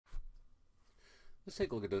Let's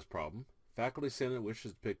take a look at this problem. Faculty Senate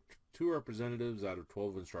wishes to pick 2 representatives out of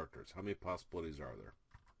 12 instructors. How many possibilities are there?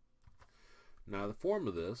 Now the form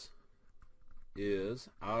of this is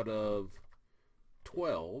out of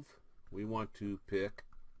 12, we want to pick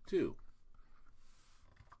 2.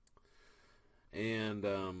 And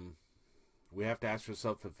we have to ask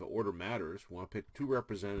ourselves if the order matters. We want to pick 2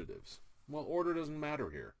 representatives. Well, order doesn't matter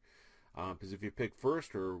here. Because if you pick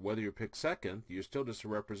first or whether you pick second, you're still just a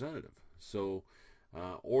representative. So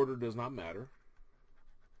order does not matter.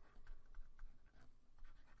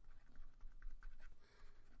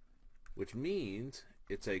 Which means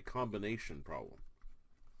it's a combination problem.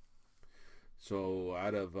 So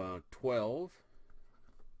out of 12,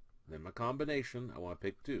 then my combination, I want to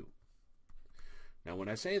pick 2. Now when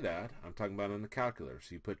I say that, I'm talking about on the calculator.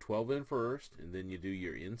 So you put 12 in first, and then you do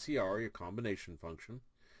your NCR, your combination function,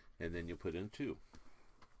 and then you put in 2.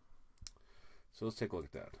 So let's take a look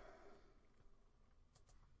at that.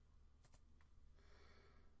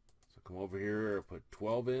 So come over here, put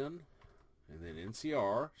 12 in, and then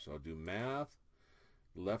NCR. So I'll do math,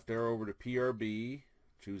 left arrow over to PRB,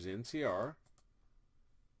 choose NCR,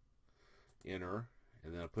 enter,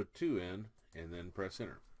 and then I'll put 2 in, and then press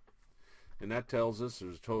enter. And that tells us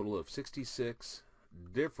there's a total of 66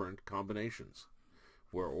 different combinations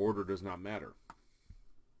where order does not matter.